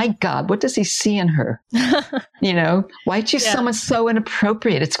meet you, my God, what does he see in her? Why is she someone so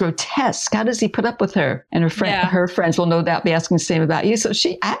inappropriate? It's grotesque. How does he put up with her? And her friends will no doubt be asking the same about you. So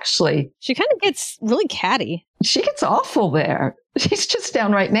she kind of gets really catty. She gets awful there. She's just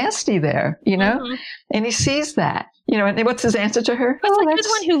downright nasty there, and he sees that, and what's his answer to her? You're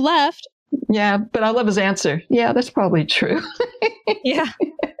the one who left. Yeah, but I love his answer. Yeah, that's probably true. Yeah.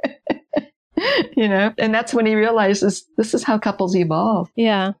 And that's when he realizes this is how couples evolve.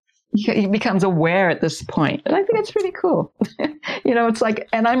 Yeah. He becomes aware at this point. And I think it's pretty cool. It's like,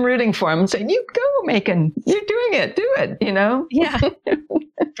 and I'm rooting for him, saying, you go, Macon. You're doing it. Do it, Yeah.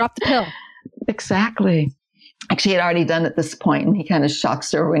 Drop the pill. Exactly. Actually, he had already done it at this point, and he kind of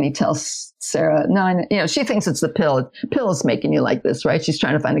shocks her when he tells Sarah, no, she thinks it's the pill. Pill is making you like this, right? She's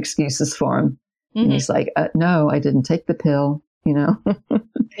trying to find excuses for him. And he's like, no, I didn't take the pill,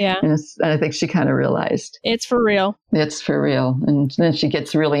 Yeah. And I think she kind of realized. It's for real. It's for real. And then she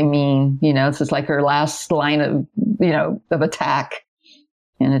gets really mean, it's just like her last line of attack.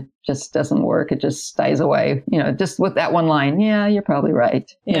 And it just doesn't work. It just dies away, just with that one line. Yeah, you're probably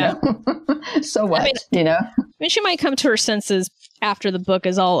right. Yeah. So what, I mean, she might come to her senses after the book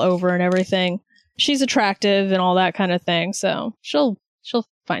is all over and everything. She's attractive and all that kind of thing. So she'll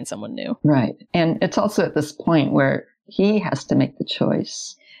find someone new. Right. And it's also at this point where he has to make the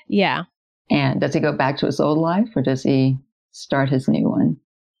choice. Yeah. And does he go back to his old life or does he start his new one?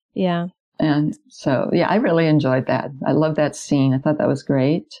 Yeah. And so, yeah, I really enjoyed that. I love that scene. I thought that was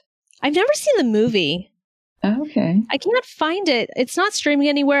great. I've never seen the movie. Okay. I can't find it. It's not streaming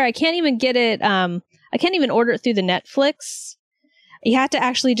anywhere. I can't even get it. I can't even order it through the Netflix. You had to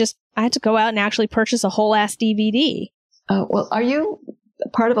actually I had to go out and actually purchase a whole ass DVD. Oh, well, are you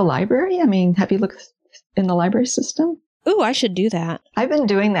part of a library? I mean, have you looked in the library system? Ooh, I should do that. I've been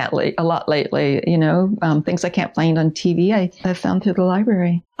doing that a lot lately, things I can't find on TV, I've found through the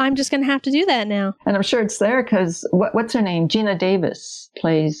library. I'm just going to have to do that now. And I'm sure it's there because, what's her name? Gina Davis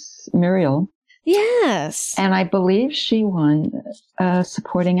plays Muriel. Yes. And I believe she won a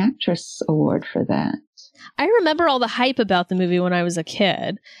supporting actress award for that. I remember all the hype about the movie when I was a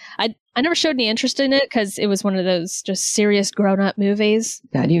kid. I never showed any interest in it because it was one of those just serious grown-up movies.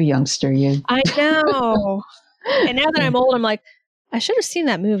 God, you youngster, you. I know. And now that I'm old, I'm like, I should have seen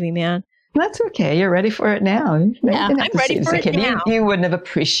that movie, man. That's okay. You're ready for it now. Yeah, I'm ready for it now. You wouldn't have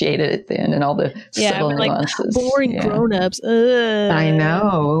appreciated it then and all the subtle nuances. Like, boring grown-ups. Ugh. I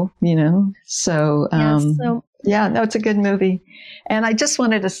know, So, it's a good movie. And I just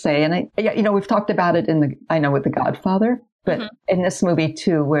wanted to say, and we've talked about it with The Godfather, but in this movie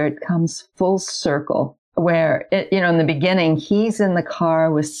too, where it comes full circle, where in the beginning, he's in the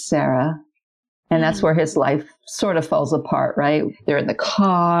car with Sarah. And that's where his life sort of falls apart, right? They're in the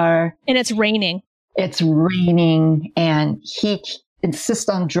car. And it's raining. And he insists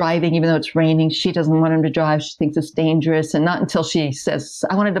on driving even though it's raining. She doesn't want him to drive. She thinks it's dangerous. And not until she says,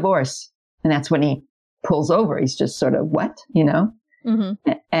 I want a divorce. And that's when he pulls over. He's just sort of, what?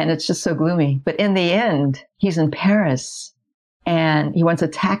 And it's just so gloomy. But in the end, he's in Paris and he wants a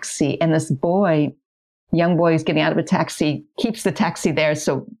taxi. And this young boy is getting out of a taxi, keeps the taxi there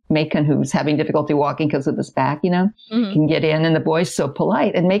so Macon, who's having difficulty walking because of his back, can get in. And the boy's so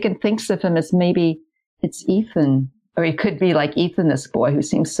polite. And Macon thinks of him as maybe it's Ethan. Or he could be like Ethan, this boy who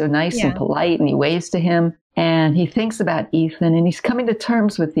seems so nice and polite. And he waves to him. And he thinks about Ethan. And he's coming to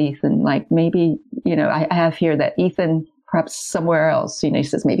terms with Ethan. Like maybe, I have here that Ethan, perhaps somewhere else, he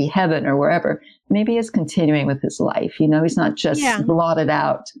says maybe heaven or wherever, maybe is continuing with his life. He's not just blotted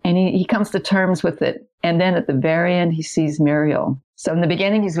out. And he comes to terms with it. And then at the very end, he sees Muriel. So in the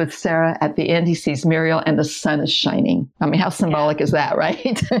beginning, he's with Sarah. At the end, he sees Muriel and the sun is shining. I mean, how symbolic is that,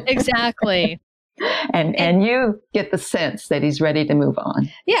 right? Exactly. and you get the sense that he's ready to move on.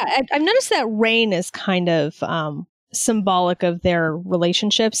 Yeah, I've noticed that rain is kind of symbolic of their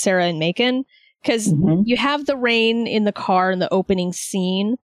relationship, Sarah and Macon, because you have the rain in the car in the opening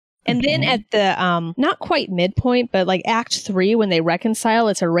scene. And then at the, not quite midpoint, but like Act 3, when they reconcile,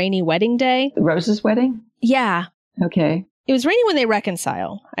 it's a rainy wedding day. Rose's wedding? Yeah. Okay. It was raining when they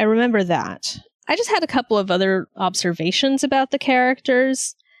reconcile. I remember that. I just had a couple of other observations about the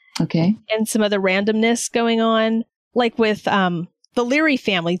characters. Okay. And some other randomness going on. Like with the Leary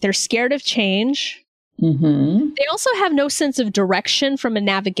family, they're scared of change. They also have no sense of direction from a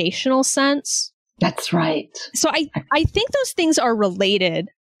navigational sense. That's right. So I think those things are related.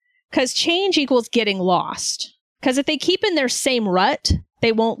 Because change equals getting lost. Because if they keep in their same rut,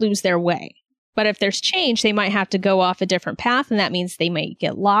 they won't lose their way. But if there's change, they might have to go off a different path, and that means they might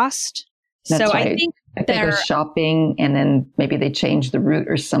get lost. That's right. I think If they go shopping and then maybe they change the route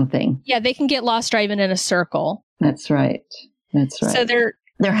or something. Yeah, they can get lost driving in a circle. That's right. That's right. So they're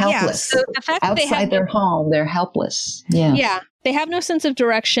helpless. Yeah, so the fact outside that their home, they're helpless. Yeah. Yeah. They have no sense of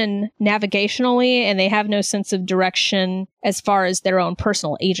direction navigationally, and they have no sense of direction as far as their own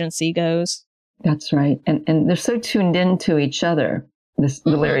personal agency goes. That's right. And they're so tuned into each other, the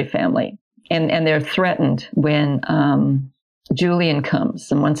Leary family. And they're threatened when Julian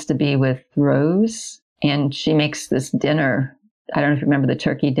comes and wants to be with Rose. And she makes this dinner. I don't know if you remember the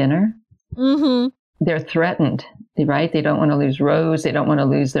turkey dinner. Mm-hmm. They're threatened, right? They don't want to lose Rose. They don't want to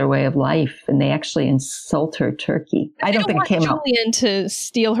lose their way of life. And they actually insult her turkey. I don't think it came out. Julian to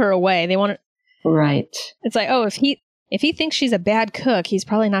steal her away. They want to. Right. It's like, oh, if he thinks she's a bad cook, he's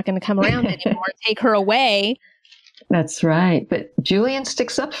probably not going to come around anymore and take her away. That's right. But Julian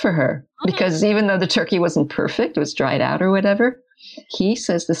sticks up for her because even though the turkey wasn't perfect, it was dried out or whatever, he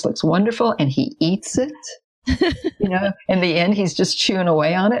says this looks wonderful and he eats it. In the end, he's just chewing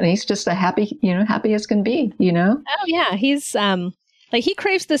away on it and he's just happy as can be, Oh, yeah. He's he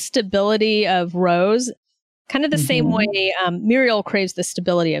craves the stability of Rose, kind of the same way Muriel craves the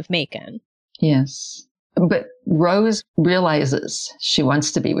stability of Macon. Yes. But Rose realizes she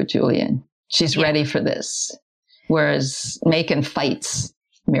wants to be with Julian. She's ready for this. Whereas Macon fights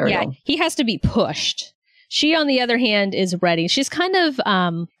Muriel. Yeah, he has to be pushed. She, on the other hand, is ready. She's kind of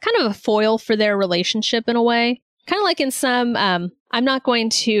a foil for their relationship in a way. Kind of like in some, I'm not going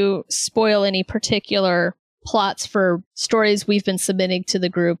to spoil any particular plots for stories we've been submitting to the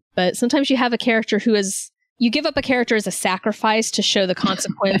group, but sometimes you have a character you give up a character as a sacrifice to show the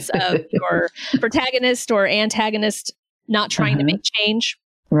consequence of your protagonist or antagonist not trying to make change.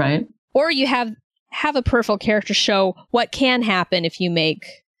 Right. Or you have a peripheral character show what can happen if you make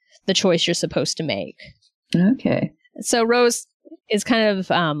the choice you're supposed to make. Okay. So Rose is kind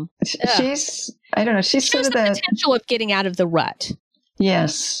of she's I don't know, she's sort of the potential of getting out of the rut.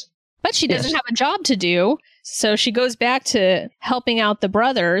 Yes. But she doesn't have a job to do, so she goes back to helping out the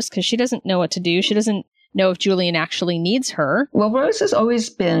brothers because she doesn't know what to do. She doesn't know if Julian actually needs her. Well, Rose has always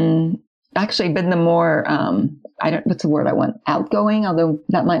been the more what's the word I want? Outgoing, although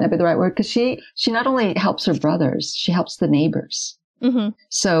that might not be the right word, because she not only helps her brothers, she helps the neighbors. Mm-hmm.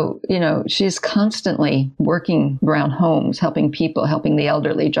 So, she's constantly working around homes, helping people, helping the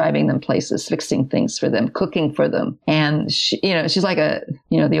elderly, driving them places, fixing things for them, cooking for them. And she, she's like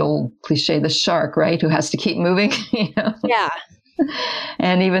the old cliche, the shark, right? Who has to keep moving, Yeah.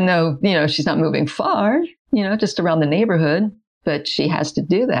 And even though, she's not moving far, just around the neighborhood, but she has to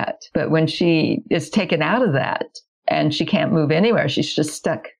do that. But when she is taken out of that and she can't move anywhere, she's just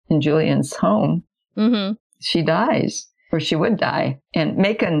stuck in Julian's home. Mm-hmm. She dies. Or she would die. And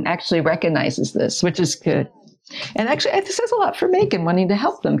Macon actually recognizes this, which is good. And actually, it says a lot for Macon wanting to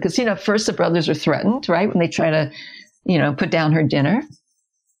help them. Because, first the brothers are threatened, right? When they try to, put down her dinner.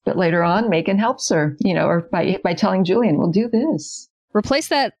 But later on, Macon helps her, or by telling Julian, we'll do this. Replace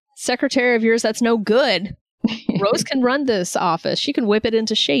that secretary of yours that's no good. Rose can run this office. She can whip it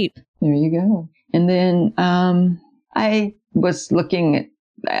into shape. There you go. And then I was looking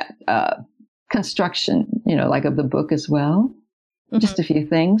at construction, of the book as well. Mm-hmm. Just a few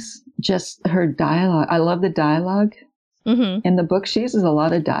things. Just her dialogue. I love the dialogue. Mm-hmm. In the book, she uses a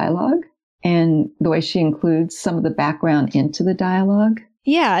lot of dialogue, and the way she includes some of the background into the dialogue.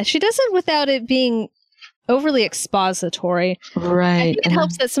 Yeah, she does it without it being overly expository. Right. I think it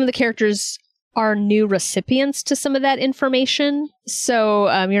helps that some of the characters are new recipients to some of that information. So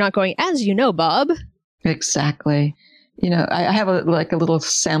you're not going, as you know, Bob. Exactly. I have a little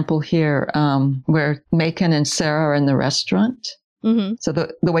sample here where Macon and Sarah are in the restaurant. Mm-hmm. So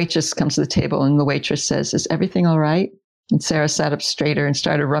the waitress comes to the table and the waitress says, "Is everything all right?" And Sarah sat up straighter and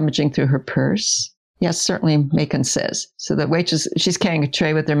started rummaging through her purse. "Yes, certainly," Macon says. So the waitress, she's carrying a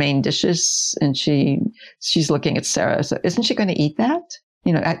tray with their main dishes and she's looking at Sarah. So, "Isn't she going to eat that?"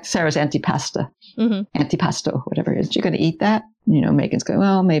 Sarah's antipasta, antipasto, whatever it is. "Is she going to eat that?" Macon's going,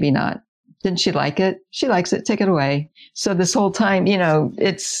 "Well, maybe not." "Didn't she like it?" "She likes it. Take it away." So this whole time,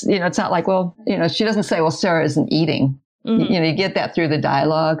 it's not like, she doesn't say, "Well, Sarah isn't eating." Mm-hmm. You get that through the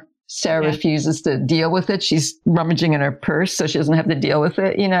dialogue. Sarah refuses to deal with it. She's rummaging in her purse, so she doesn't have to deal with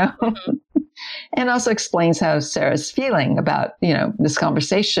it, Mm-hmm. And also explains how Sarah's feeling about, this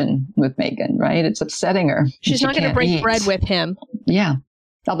conversation with Macon, right? It's upsetting her. She's not going to break bread with him. Yeah.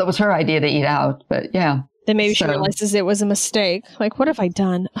 Although it was her idea to eat out, but yeah. Then maybe she realizes it was a mistake. Like, what have I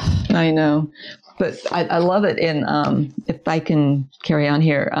done? I know. But I love it in, if I can carry on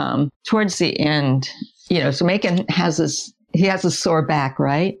here, towards the end, so Macon has a sore back,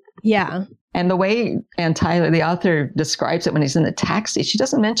 right? Yeah. And the way Ann Tyler, the author, describes it when he's in the taxi, she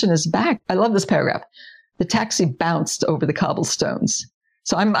doesn't mention his back. I love this paragraph. The taxi bounced over the cobblestones.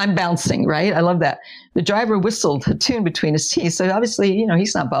 So I'm bouncing, right? I love that. The driver whistled a tune between his teeth. So obviously,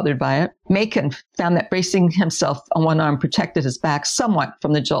 he's not bothered by it. Macon found that bracing himself on one arm protected his back somewhat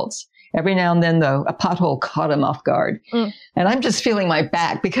from the jolts. Every now and then, though, a pothole caught him off guard. And I'm just feeling my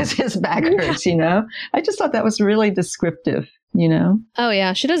back because his back hurts, I just thought that was really descriptive, Oh,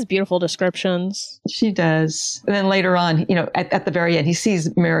 yeah. She does beautiful descriptions. She does. And then later on, at the very end, he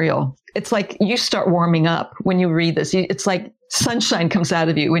sees Muriel. It's like you start warming up when you read this. It's like sunshine comes out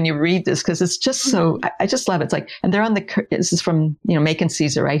of you when you read this because it's just so, I just love it. It's like, and they're on this is from, Macon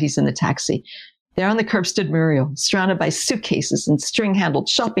Caesar, right? He's in the taxi. There on the curb stood Muriel, surrounded by suitcases and string-handled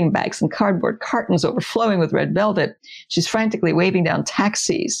shopping bags and cardboard cartons overflowing with red velvet. She's frantically waving down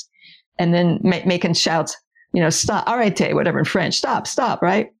taxis. And then Macon shouts, stop, arrête, whatever in French, stop,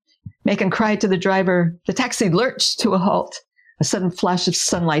 right? Macon cried to the driver. The taxi lurched to a halt. A sudden flash of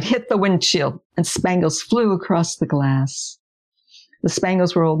sunlight hit the windshield and spangles flew across the glass. The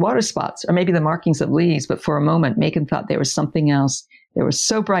spangles were old water spots, or maybe the markings of leaves, but for a moment, Macon thought they were something else. They were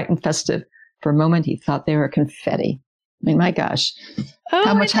so bright and festive. For a moment, he thought they were confetti. I mean, my gosh,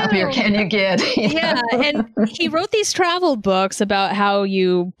 how much happier can you get? Yeah, and he wrote these travel books about how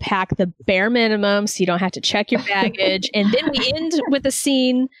you pack the bare minimum so you don't have to check your baggage. And then we end with a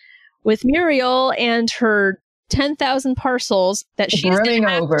scene with Muriel and her 10,000 parcels that she's running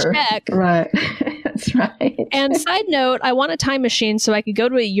over. Check. Right. That's right. And side note, I want a time machine so I could go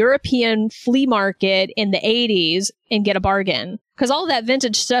to a European flea market in the 80s and get a bargain. Because all that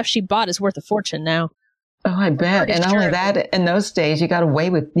vintage stuff she bought is worth a fortune now. Oh, I bet. And not only that, in those days, you got away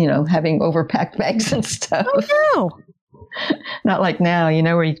with, having overpacked bags and stuff. Oh, no. Not like now,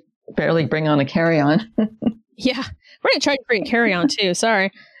 where you barely bring on a carry-on. Yeah. We're going to charge for a carry-on, too.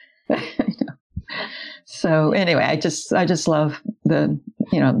 Sorry. So anyway, I just love the,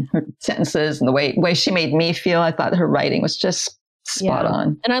 her sentences and the way she made me feel. I thought her writing was just spot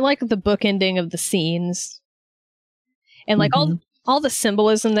on. And I like the book ending of the scenes. And like all the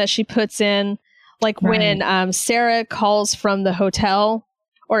symbolism that she puts in, like when Sarah calls from the hotel,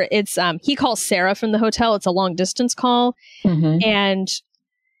 or it's he calls Sarah from the hotel. It's a long distance call, and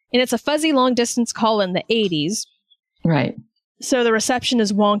it's a fuzzy long distance call in the 80s, right? So the reception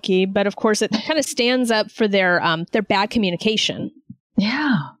is wonky, but of course it kind of stands up for their bad communication.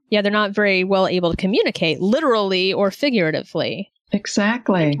 Yeah, they're not very well able to communicate, literally or figuratively.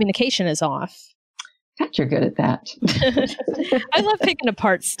 Exactly, their communication is off. God, you're good at that. I love picking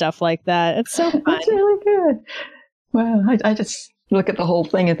apart stuff like that. It's so fun. It's really good. Wow. I just look at the whole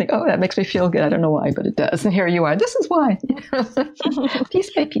thing and think, oh, that makes me feel good. I don't know why, but it does. And here you are. This is why. Piece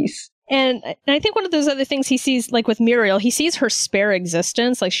by piece. And I think one of those other things he sees, like with Muriel, he sees her spare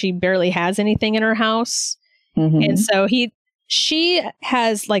existence. Like she barely has anything in her house. And so she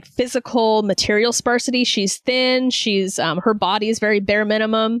has like physical material sparsity. She's thin. She's her body is very bare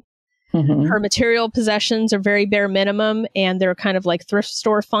minimum. Her material possessions are very bare minimum, and they're kind of like thrift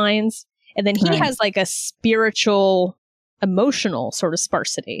store finds. And then he has like a spiritual, emotional sort of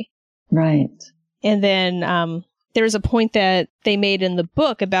sparsity. Right. And then there's a point that they made in the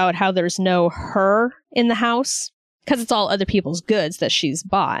book about how there's no her in the house because it's all other people's goods that she's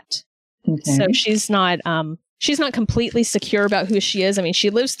bought. Okay. So she's not completely secure about who she is. I mean, she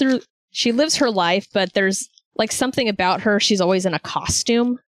lives her life, but there's like something about her. She's always in a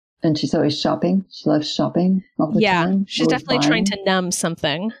costume. And she's always shopping. She loves shopping all the time. She's definitely trying to numb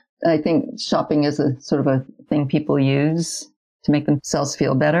something. I think shopping is a sort of a thing people use to make themselves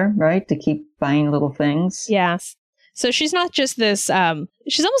feel better, right? To keep buying little things. Yes. So she's not just this,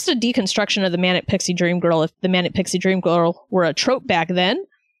 she's almost a deconstruction of the Manic Pixie Dream Girl, if the Manic Pixie Dream Girl were a trope back then.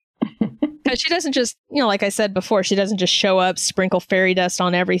 Because she doesn't just, like I said before, she doesn't just show up, sprinkle fairy dust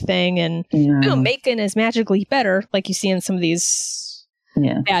on everything, and boom, Macon is magically better, like you see in some of these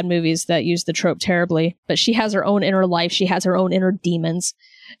bad movies that use the trope terribly. But she has her own inner life. She has her own inner demons.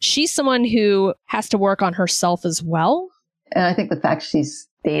 She's someone who has to work on herself as well. And I think the fact she's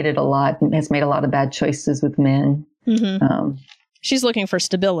dated a lot and has made a lot of bad choices with men. She's looking for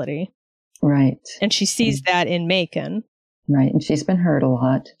stability. Right. And she sees that in Macon. Right. And she's been hurt a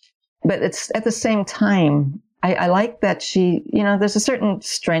lot. But it's at the same time, I like that she, there's a certain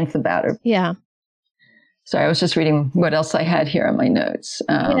strength about her. Yeah. Sorry, I was just reading what else I had here on my notes.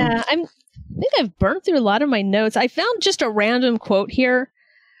 I think I've burned through a lot of my notes. I found just a random quote here.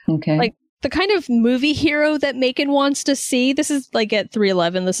 Okay. Like the kind of movie hero that Macon wants to see. This is like at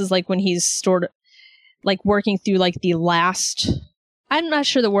 311. This is like when he's sort of like working through like the last, I'm not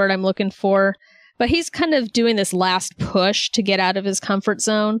sure the word I'm looking for, but he's kind of doing this last push to get out of his comfort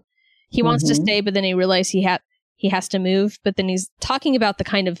zone. He wants to stay, but then he realizes he has to move. But then he's talking about the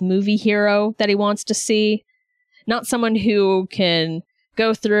kind of movie hero that he wants to see. Not someone who can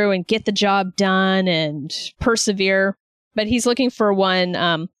go through and get the job done and persevere. But he's looking for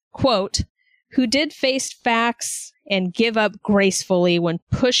one, quote, who did face facts and give up gracefully when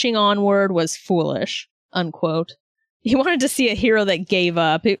pushing onward was foolish, unquote. He wanted to see a hero that gave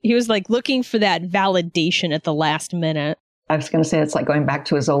up. He was like looking for that validation at the last minute. I was going to say it's like going back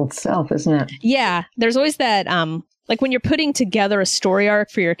to his old self, isn't it? Yeah. There's always that, like when you're putting together a story arc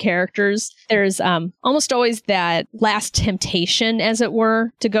for your characters, there's almost always that last temptation, as it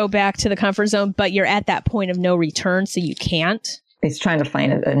were, to go back to the comfort zone, but you're at that point of no return, so you can't. He's trying to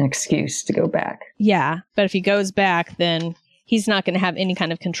find an excuse to go back. Yeah. But if he goes back, then he's not going to have any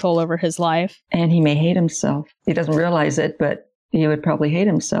kind of control over his life. And he may hate himself. He doesn't realize it, but he would probably hate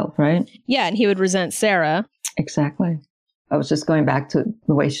himself, right? Yeah, and he would resent Sarah. Exactly. I was just going back to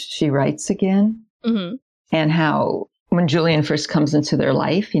the way she writes again. Mm-hmm. And how when Julian first comes into their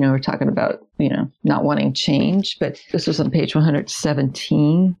life, we're talking about, not wanting change, but this was on page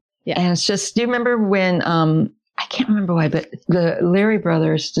 117. Yeah. And it's just, do you remember when, I can't remember why, but the Leary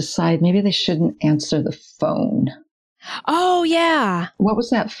brothers decide maybe they shouldn't answer the phone. Oh, yeah. What was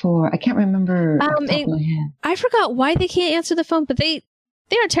that for? I can't remember. Off the top of my head. I forgot why they can't answer the phone, but they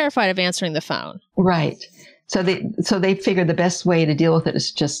are terrified of answering the phone. Right. So they figured the best way to deal with it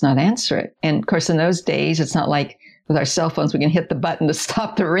is just not answer it. And of course, in those days, it's not like with our cell phones, we can hit the button to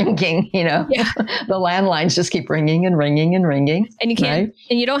stop the ringing, Yeah. The landlines just keep ringing and ringing and ringing. And you can't, right?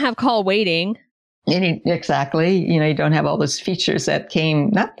 And you don't have call waiting. Exactly. You don't have all those features that came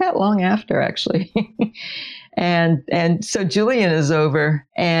not that long after, actually. And so Julian is over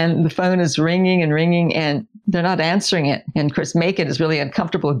and the phone is ringing and ringing and they're not answering it. And of course, Macon is really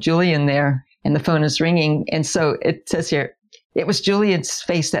uncomfortable with Julian there and the phone is ringing. And so it says here, it was Julian's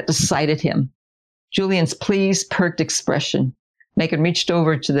face that decided him. Julian's pleased, perked expression. Macon reached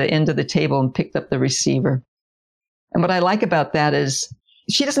over to the end of the table and picked up the receiver. And what I like about that is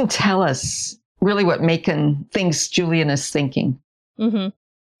she doesn't tell us really what Macon thinks Julian is thinking. Mm-hmm.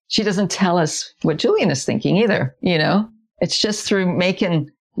 She doesn't tell us what Julian is thinking either, It's just through Macon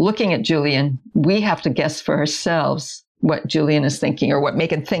looking at Julian, we have to guess for ourselves what Julian is thinking or what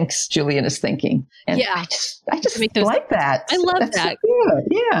Macon thinks Julian is thinking. And yeah. I just like that. I love that. So good.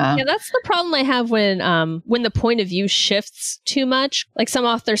 Yeah. Yeah, that's the problem I have when the point of view shifts too much. Like some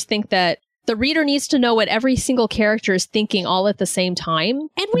authors think that the reader needs to know what every single character is thinking all at the same time.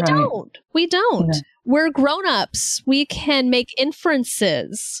 And we don't. We don't. No. We're grown-ups. We can make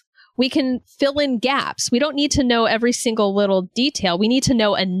inferences. We can fill in gaps. We don't need to know every single little detail. We need to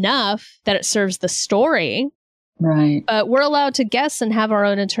know enough that it serves the story. Right. But we're allowed to guess and have our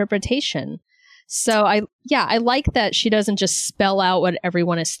own interpretation. So I like that she doesn't just spell out what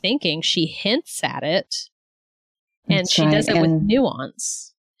everyone is thinking. She hints at it. And she does it with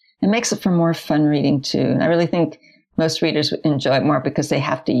nuance. It makes it for more fun reading too. And I really think most readers would enjoy it more because they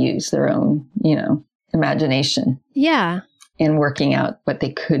have to use their own, imagination. Yeah. In working out what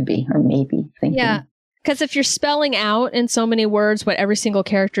they could be or maybe thinking. Yeah. Because if you're spelling out in so many words what every single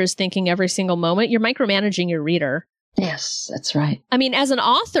character is thinking every single moment, you're micromanaging your reader. Yes, that's right. I mean, as an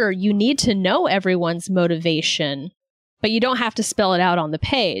author, you need to know everyone's motivation, but you don't have to spell it out on the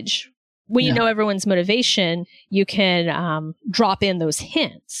page. When you know everyone's motivation, you can drop in those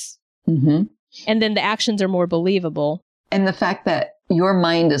hints. Mm-hmm. And then the actions are more believable. And the fact that your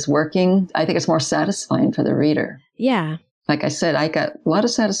mind is working, I think it's more satisfying for the reader. Yeah. Like I said, I got a lot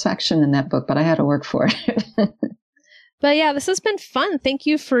of satisfaction in that book, but I had to work for it. But yeah, this has been fun. Thank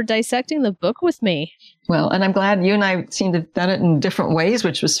you for dissecting the book with me. Well, and I'm glad you and I seem to have done it in different ways,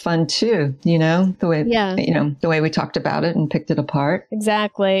 which was fun too. The way we talked about it and picked it apart.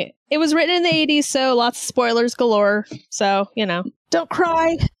 Exactly. It was written in the 80s, so lots of spoilers galore. So, don't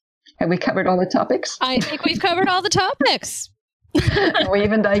cry. Have we covered all the topics? I think we've covered all the topics. We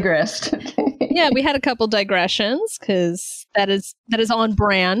even digressed. Yeah, we had a couple digressions because that is on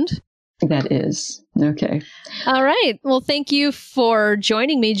brand. That is. Okay. All right. Well, thank you for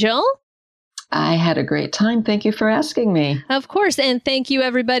joining me, Jill. I had a great time. Thank you for asking me. Of course. And thank you,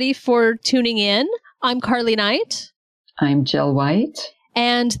 everybody, for tuning in. I'm Carlye Knight. I'm Jill White.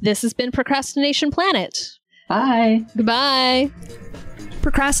 And this has been Procrastination Planet. Bye. Goodbye.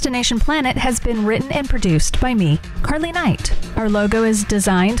 Procrastination Planet has been written and produced by me, Carlye Knight. Our logo is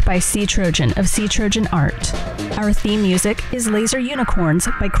designed by Sea Trojan of Sea Trojan Art. Our theme music is Laser Unicorns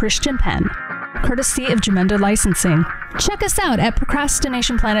by Christian Penn, courtesy of Gemendo Licensing. Check us out at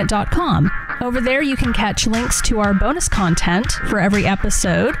procrastinationplanet.com. Over there you can catch links to our bonus content for every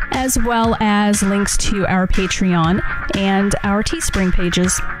episode, as well as links to our Patreon and our Teespring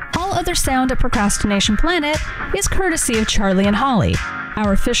pages. All All other sound at Procrastination Planet is courtesy of Charlie and Holly,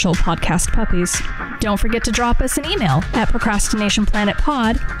 our official podcast puppies. Don't forget to drop us an email at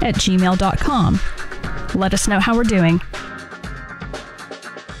procrastinationplanetpod@gmail.com. Let us know how we're doing.